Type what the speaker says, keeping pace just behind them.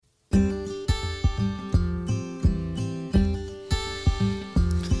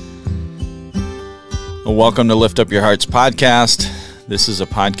Well, welcome to Lift Up Your Hearts podcast. This is a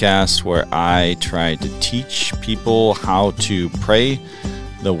podcast where I try to teach people how to pray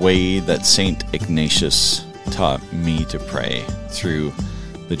the way that St. Ignatius taught me to pray through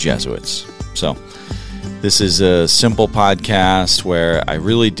the Jesuits. So this is a simple podcast where I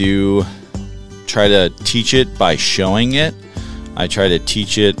really do try to teach it by showing it. I try to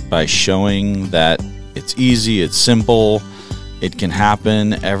teach it by showing that it's easy, it's simple, it can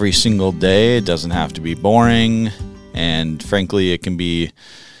happen every single day. It doesn't have to be boring, and frankly, it can be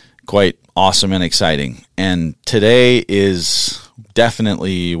quite awesome and exciting. And today is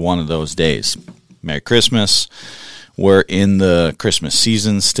definitely one of those days. Merry Christmas. We're in the Christmas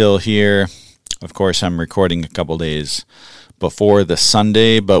season still here. Of course, I'm recording a couple days before the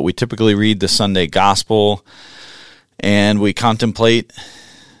Sunday, but we typically read the Sunday Gospel and we contemplate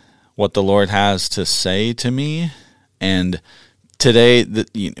what the Lord has to say to me. And today,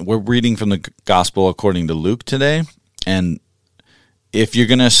 we're reading from the Gospel according to Luke today. And if you're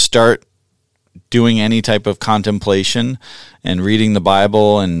going to start doing any type of contemplation and reading the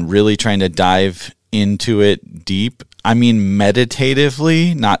Bible and really trying to dive into it deep, I mean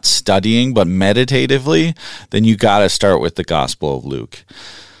meditatively, not studying, but meditatively, then you got to start with the Gospel of Luke.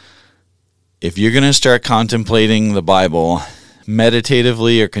 If you're going to start contemplating the Bible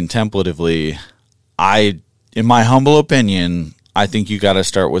meditatively or contemplatively, in my humble opinion, I think you got to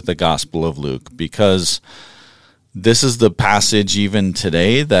start with the Gospel of Luke, because this is the passage even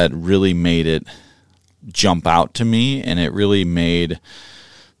today that really made it jump out to me, and it really made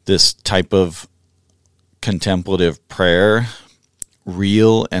this type of contemplative prayer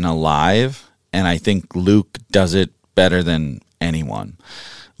real and alive, and I think Luke does it better than anyone.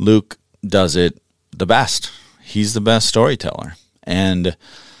 Luke does it the best. He's the best storyteller, and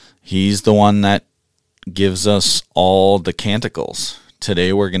he's the one that gives us all the canticles.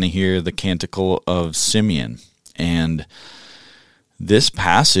 Today we're going to hear the canticle of Simeon, and this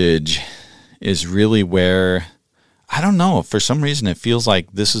passage is really where, I don't know, for some reason it feels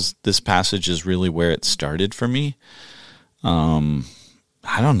like this passage is really where it started for me. I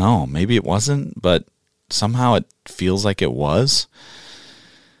don't know, maybe it wasn't, but somehow it feels like it was.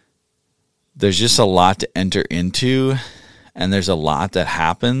 There's just a lot to enter into, and there's a lot that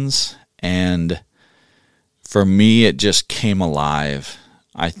happens, and for me, it just came alive,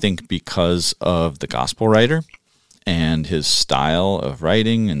 I think, because of the gospel writer and his style of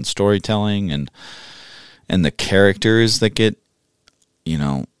writing and storytelling and the characters that get,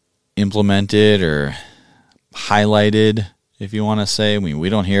 implemented or highlighted, if you want to say. I mean, we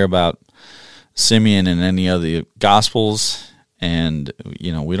don't hear about Simeon in any of the gospels, and,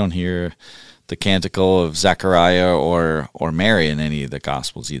 we don't hear the canticle of Zechariah or Mary in any of the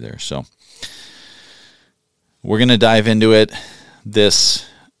gospels either. So we're going to dive into it, this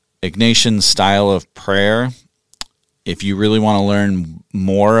Ignatian style of prayer. If you really want to learn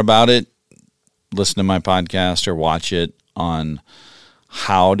more about it, listen to my podcast or watch it on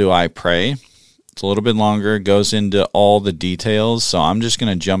How Do I Pray. It's a little bit longer, goes into all the details, so I'm just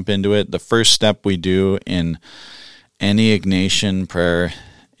going to jump into it. The first step we do in any Ignatian prayer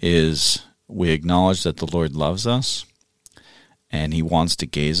is we acknowledge that the Lord loves us and he wants to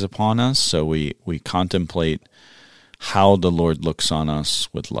gaze upon us, so we contemplate how the Lord looks on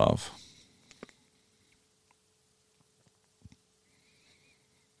us with love.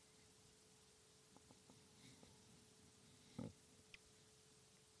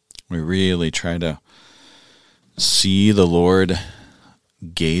 We really try to see the Lord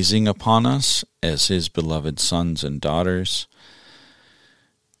gazing upon us as his beloved sons and daughters.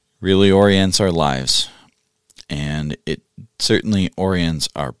 Really orients our lives, and it certainly orients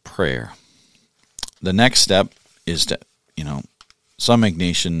our prayer. The next step is to, some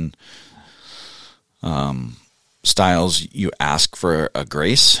Ignatian styles, you ask for a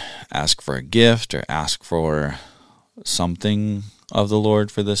grace, ask for a gift, or ask for something of the Lord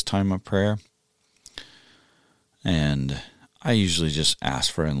for this time of prayer. And I usually just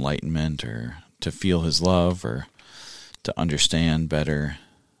ask for enlightenment, or to feel his love, or to understand better.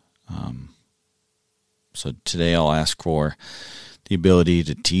 So today I'll ask for the ability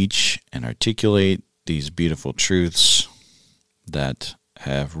to teach and articulate these beautiful truths that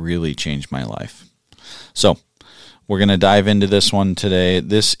have really changed my life. So we're going to dive into this one today.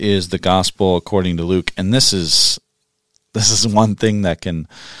 This is the Gospel according to Luke, and this is one thing that can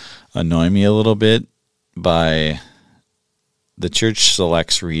annoy me a little bit. By the church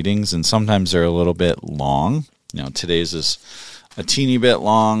selects readings, and sometimes they're a little bit long. Today's is a teeny bit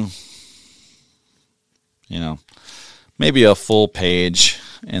long. Maybe a full page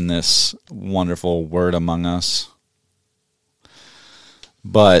in this wonderful Word Among Us.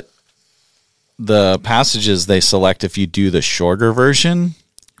 But the passages they select, if you do the shorter version,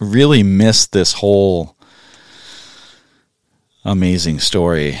 really miss this whole amazing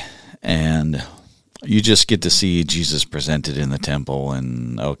story. And you just get to see Jesus presented in the temple,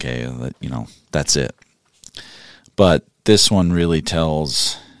 and okay, that's it. But this one really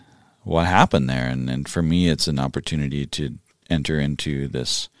tells what happened there, and for me, it's an opportunity to enter into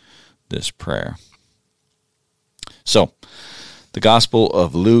this prayer. So, the Gospel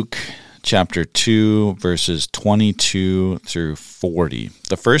of Luke, chapter 2, verses 22 through 40.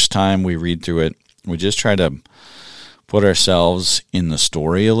 The first time we read through it, we just try to put ourselves in the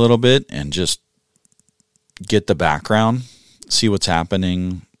story a little bit and just get the background, see what's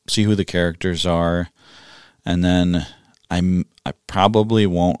happening, see who the characters are, and then I probably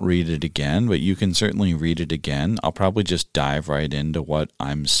won't read it again, but you can certainly read it again. I'll probably just dive right into what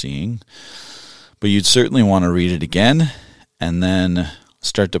I'm seeing. But you'd certainly want to read it again and then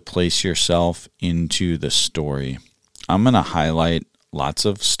start to place yourself into the story. I'm going to highlight lots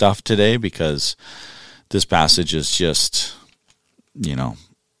of stuff today because this passage is just,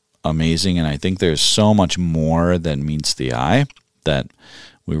 amazing. And I think there's so much more than meets the eye that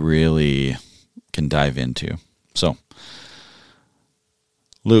we really can dive into. So,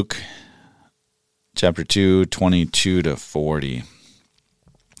 Luke chapter 2, 22 to 40.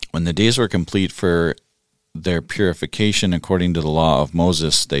 When the days were complete for their purification according to the law of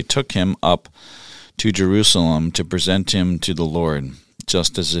Moses, they took him up to Jerusalem to present him to the Lord,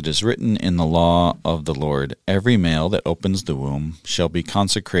 just as it is written in the law of the Lord, every male that opens the womb shall be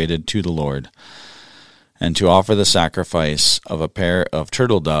consecrated to the Lord, and to offer the sacrifice of a pair of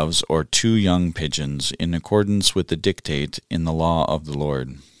turtle doves or 2 young pigeons in accordance with the dictate in the law of the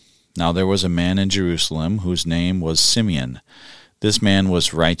Lord. Now there was a man in Jerusalem whose name was Simeon. This man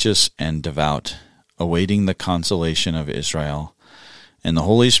was righteous and devout, awaiting the consolation of Israel, and the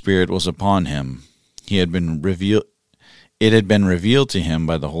Holy Spirit was upon him. It had been revealed to him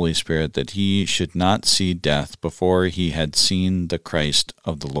by the Holy Spirit that he should not see death before he had seen the Christ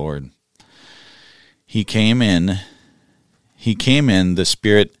of the Lord. He came in the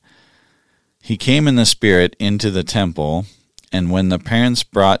Spirit into the temple, and when the parents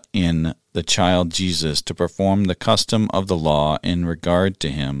brought in the child Jesus to perform the custom of the law in regard to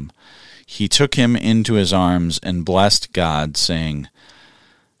him, he took him into his arms and blessed God, saying,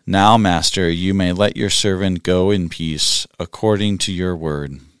 Now, Master, you may let your servant go in peace according to your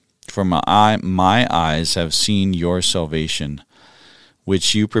word. For my eyes have seen your salvation,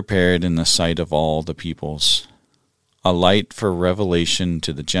 which you prepared in the sight of all the peoples, a light for revelation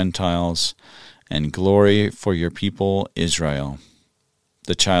to the Gentiles, and glory for your people Israel.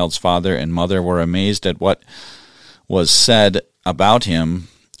 The child's father and mother were amazed at what was said about him,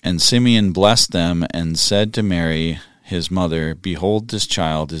 and Simeon blessed them and said to Mary, his mother, Behold, this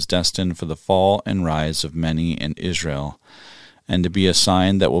child is destined for the fall and rise of many in Israel, and to be a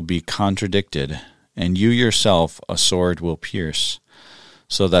sign that will be contradicted, and you yourself a sword will pierce,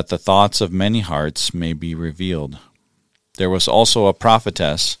 so that the thoughts of many hearts may be revealed. There was also a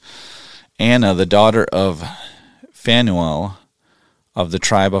prophetess, Anna, the daughter of Phanuel, of the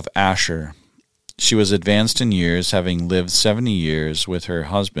tribe of Asher. She was advanced in years, having lived 70 years with her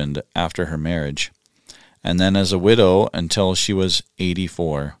husband after her marriage, and then as a widow until she was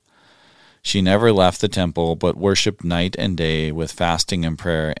 84. She never left the temple, but worshipped night and day with fasting and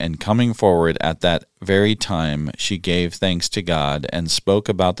prayer, and coming forward at that very time, she gave thanks to God and spoke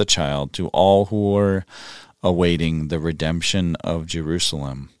about the child to all who were awaiting the redemption of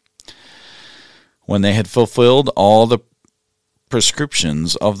Jerusalem. When they had fulfilled all the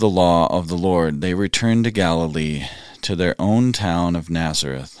prescriptions of the law of the Lord, they returned to Galilee, to their own town of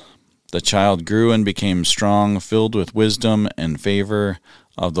Nazareth. The child grew and became strong, filled with wisdom and favor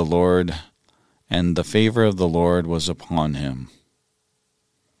of the Lord, and the favor of the Lord was upon him.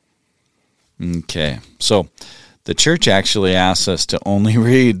 Okay, so the church actually asks us to only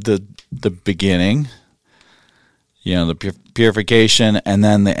read the beginning, the purification, and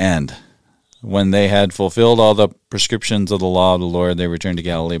then the end. When they had fulfilled all the prescriptions of the law of the Lord, they returned to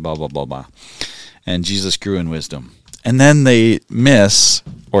Galilee, blah, blah, blah, blah. And Jesus grew in wisdom. And then they miss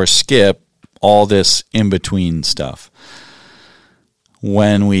or skip all this in-between stuff.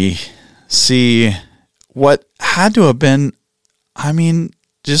 When we see what had to have been,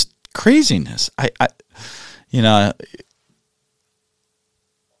 just craziness.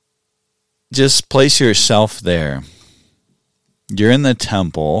 Just place yourself there. You're in the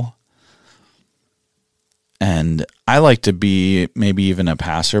temple. And I like to be maybe even a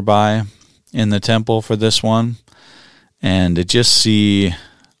passerby in the temple for this one and to just see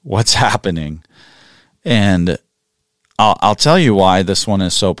what's happening. And I'll tell you why this one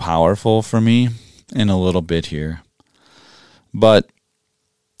is so powerful for me in a little bit here. But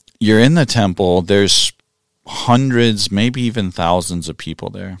you're in the temple. There's hundreds, maybe even thousands of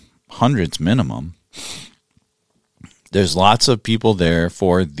people there. Hundreds minimum. There's lots of people there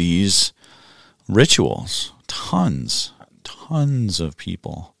for these rituals. Tons of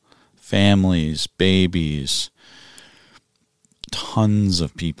people. Families, babies. Tons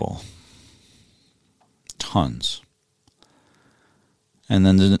of people. Tons. And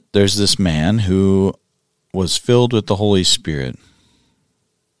then there's this man who was filled with the Holy Spirit.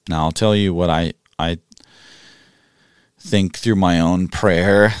 Now, I'll tell you what I think through my own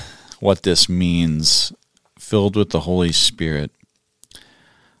prayer, what this means, filled with the Holy Spirit.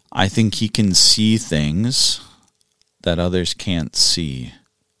 I think he can see things that others can't see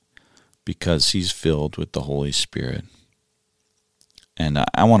because he's filled with the Holy Spirit. And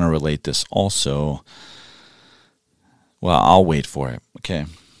I want to relate this also. Well, I'll wait for it. Okay.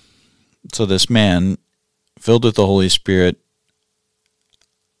 So this man, filled with the Holy Spirit,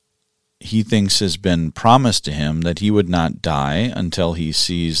 he thinks has been promised to him that he would not die until he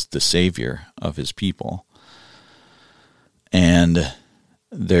sees the Savior of his people. And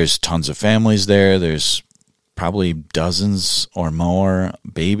there's tons of families there. There's probably dozens or more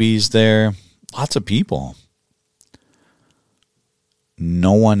babies there. Lots of people.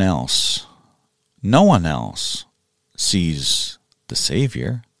 No one else sees the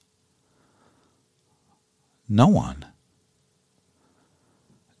Savior. No one.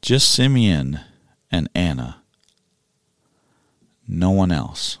 Just Simeon and Anna. No one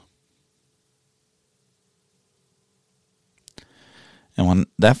else. And when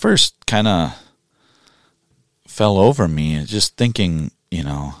that first kind of fell over me, just thinking,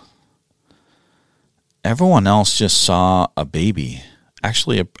 everyone else just saw a baby,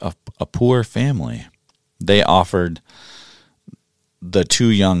 actually a poor family. They offered the 2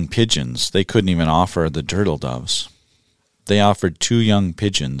 young pigeons. They couldn't even offer the turtle doves. They offered 2 young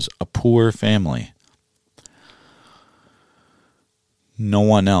pigeons, a poor family. No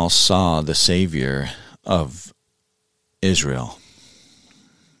one else saw the Savior of Israel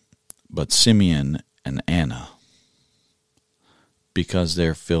but Simeon and Anna, because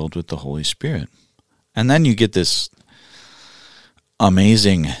they're filled with the Holy Spirit. And then you get this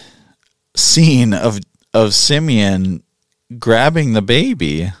amazing scene of Simeon grabbing the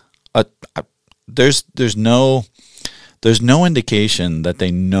baby. There's no indication that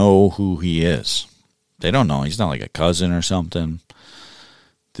they know who he is. They don't know. He's not like a cousin or something.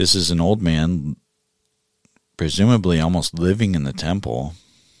 This is an old man, presumably almost living in the temple,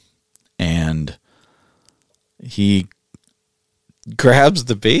 and he grabs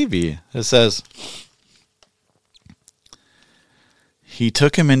the baby. It says he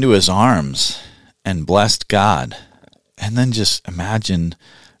took him into his arms and blessed God. And then just imagine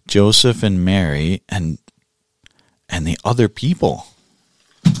Joseph and Mary and the other people.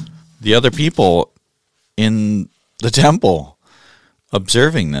 The other people in the temple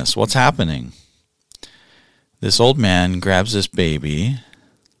observing this. What's happening? This old man grabs this baby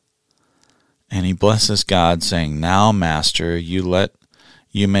and he blesses God, saying, "Now, Master, you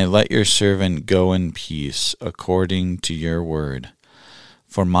may let your servant go in peace according to your word.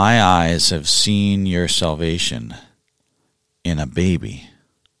 For my eyes have seen your salvation in a baby,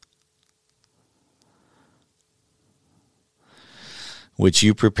 which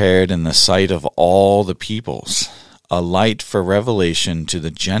you prepared in the sight of all the peoples, a light for revelation to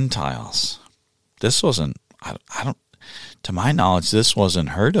the Gentiles." This wasn't, to my knowledge, this wasn't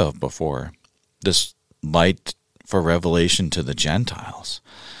heard of before. This light for revelation to the Gentiles.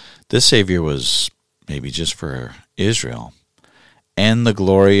 This Savior was maybe just for Israel. And the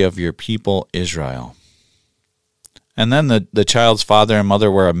glory of your people Israel. And then the child's father and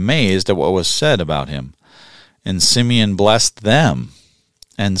mother were amazed at what was said about him. And Simeon blessed them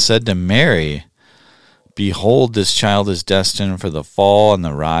and said to Mary, "Behold, this child is destined for the fall and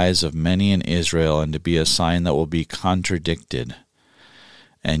the rise of many in Israel, and to be a sign that will be contradicted.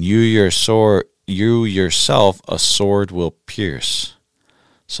 And you yourself a sword will pierce,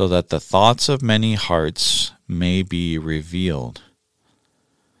 so that the thoughts of many hearts may be revealed."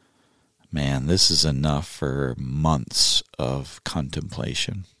 Man, this is enough for months of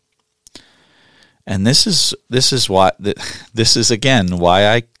contemplation. And this is again why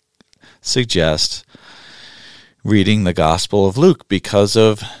I suggest reading the Gospel of Luke, because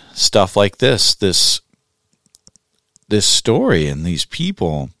of stuff like this story and these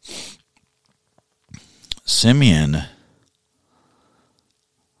people. Simeon,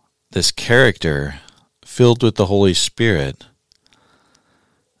 this character filled with the Holy Spirit.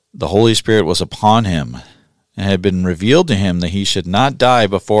 The Holy Spirit was upon him, and it had been revealed to him that he should not die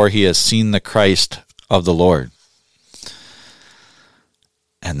before he has seen the Christ of the Lord.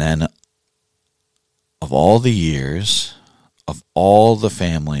 And then, of all the years, of all the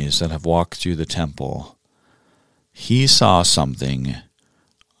families that have walked through the temple, he saw something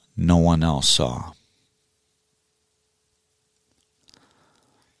no one else saw.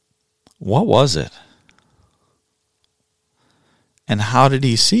 What was it? And how did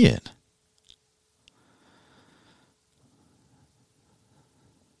he see it?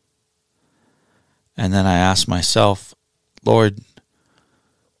 And then I asked myself, Lord,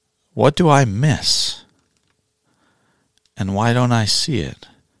 what do I miss? And why don't I see it?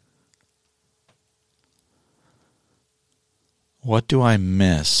 What do I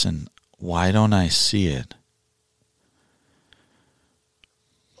miss and why don't I see it?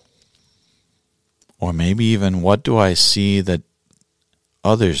 Or maybe even, what do I see that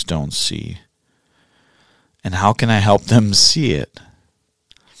others don't see? And how can I help them see it?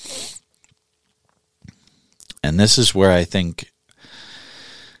 And this is where I think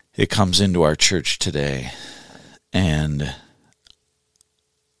it comes into our church today. And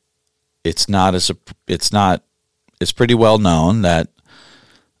it's pretty well known that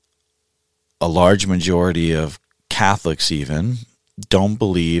a large majority of Catholics even don't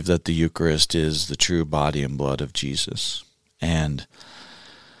believe that the Eucharist is the true body and blood of Jesus. And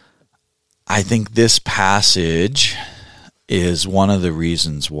I think this passage is one of the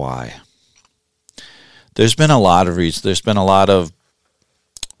reasons why. There's been a lot of reasons. There's been a lot of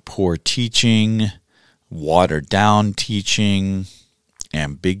poor teaching, watered down teaching,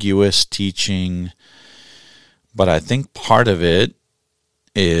 ambiguous teaching. But I think part of it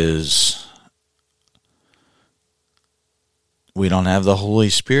is we don't have the Holy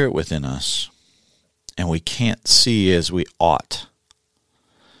Spirit within us, and we can't see as we ought.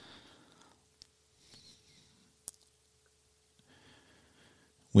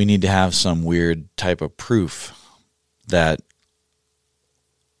 We need to have some weird type of proof that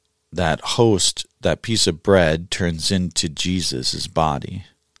host, that piece of bread, turns into Jesus' body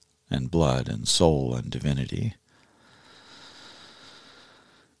and blood and soul and divinity.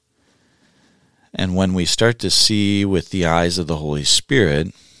 And when we start to see with the eyes of the Holy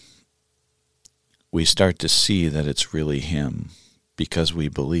Spirit, we start to see that it's really Him because we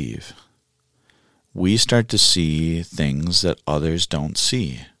believe. We start to see things that others don't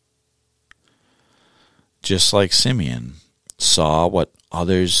see. Just like Simeon saw what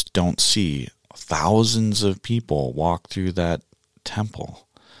others don't see. Thousands of people walk through that temple.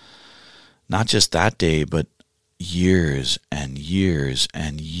 Not just that day, but years and years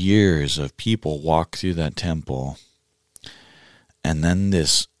and years of people walk through that temple. And then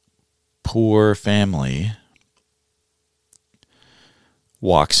this poor family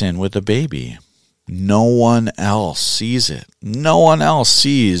walks in with a baby. No one else sees it. No one else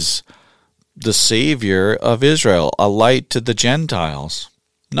sees the Savior of Israel, a light to the Gentiles.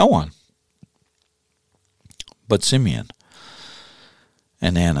 No one. But Simeon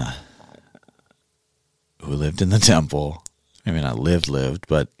and Anna, who lived in the temple. Maybe not lived,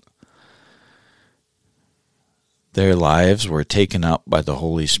 but their lives were taken up by the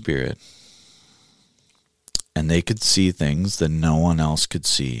Holy Spirit. And they could see things that no one else could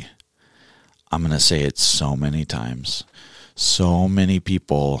see. I'm going to say it so many times. So many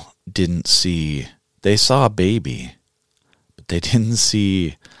people didn't see. They saw a baby, but they didn't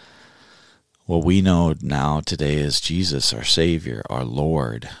see what we know now today as Jesus, our Savior, our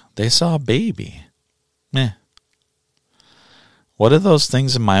Lord. They saw a baby. What are those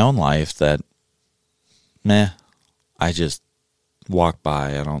things in my own life that, I just walk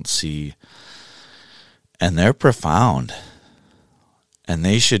by, I don't see, and they're profound, and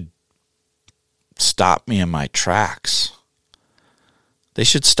they should stop me in my tracks. They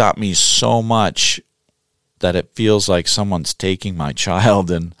should stop me so much that it feels like someone's taking my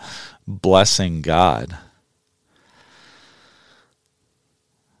child and blessing God.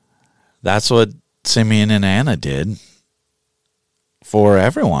 That's what Simeon and Anna did for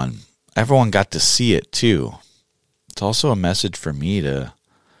everyone. Everyone got to see it too. It's also a message for me to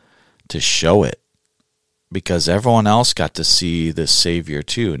show it, because everyone else got to see the Savior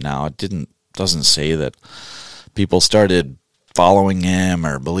too. Now, it doesn't say that people started following Him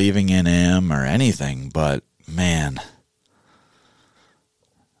or believing in Him or anything, but man,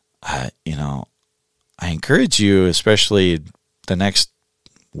 I encourage you, especially the next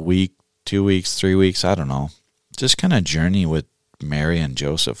week, 2 weeks, 3 weeks, I don't know, just kind of journey with Mary and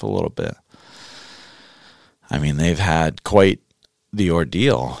Joseph a little bit. I mean, they've had quite the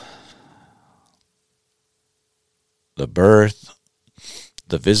ordeal. The birth,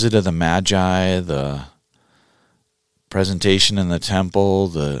 the visit of the Magi, the presentation in the temple,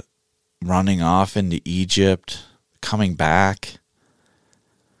 the running off into Egypt, coming back.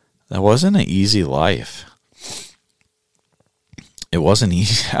 That wasn't an easy life. It wasn't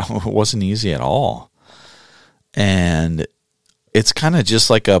easy. It wasn't easy at all. And it's kind of just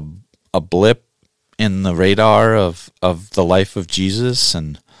like a blip in the radar of the life of Jesus,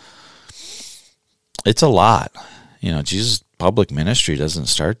 and it's a lot. Jesus' public ministry doesn't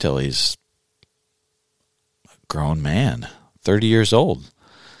start till he's a grown man, 30 years old.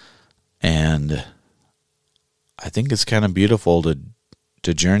 And I think it's kind of beautiful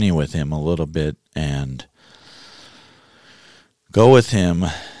to journey with him a little bit and go with him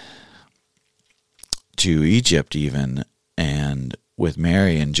to Egypt even, and with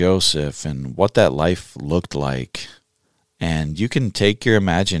Mary and Joseph, and what that life looked like. And you can take your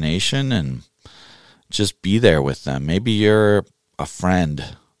imagination and just be there with them. Maybe you're a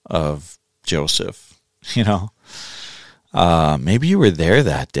friend of Joseph, maybe you were there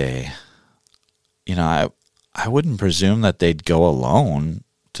that day. I wouldn't presume that they'd go alone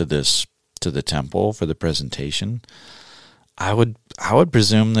to the temple for the presentation. I would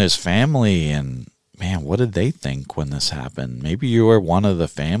presume there's family, and man, what did they think when this happened? Maybe you were one of the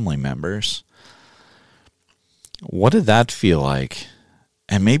family members. What did that feel like?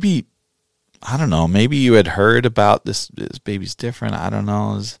 And maybe, I don't know, maybe you had heard about this baby's different. I don't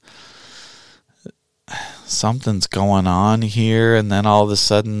know. Something's going on here, and then all of a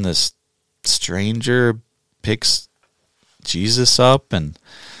sudden this stranger picks Jesus up and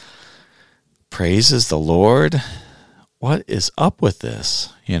praises the Lord. What is up with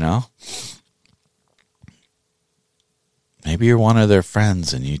this, Maybe you're one of their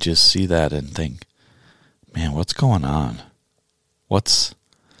friends and you just see that and think, man, what's going on? What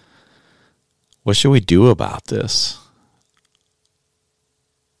should we do about this?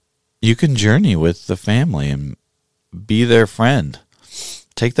 You can journey with the family and be their friend.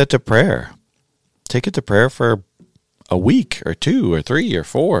 Take that to prayer. Take it to prayer for a week or 2 or 3 or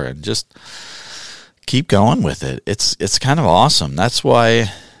 4 and just keep going with it. It's kind of awesome. That's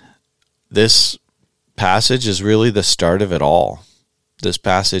why this passage is really the start of it all. This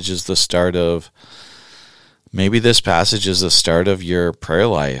passage is the start of, maybe this passage is the start of your prayer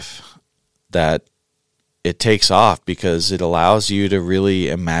life, that it takes off because it allows you to really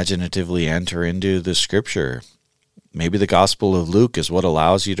imaginatively enter into the scripture. Maybe the Gospel of Luke is what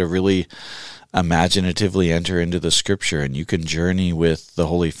allows you to really imaginatively enter into the scripture, and you can journey with the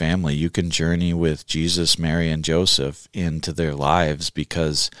Holy Family. You can journey with Jesus, Mary, and Joseph into their lives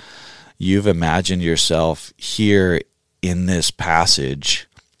because you've imagined yourself here in this passage,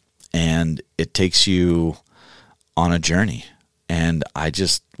 and it takes you on a journey. And I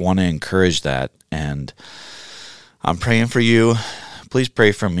just want to encourage that. And I'm praying for you. Please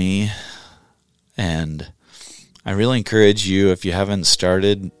pray for me. And I really encourage you, if you haven't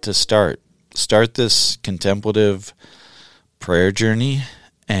started, to start this contemplative prayer journey.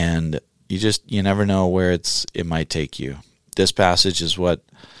 And you never know where it might take you. This passage is what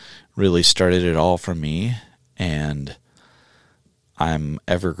really started it all for me, and I'm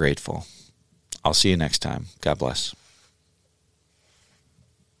ever grateful. I'll see you next time. God bless.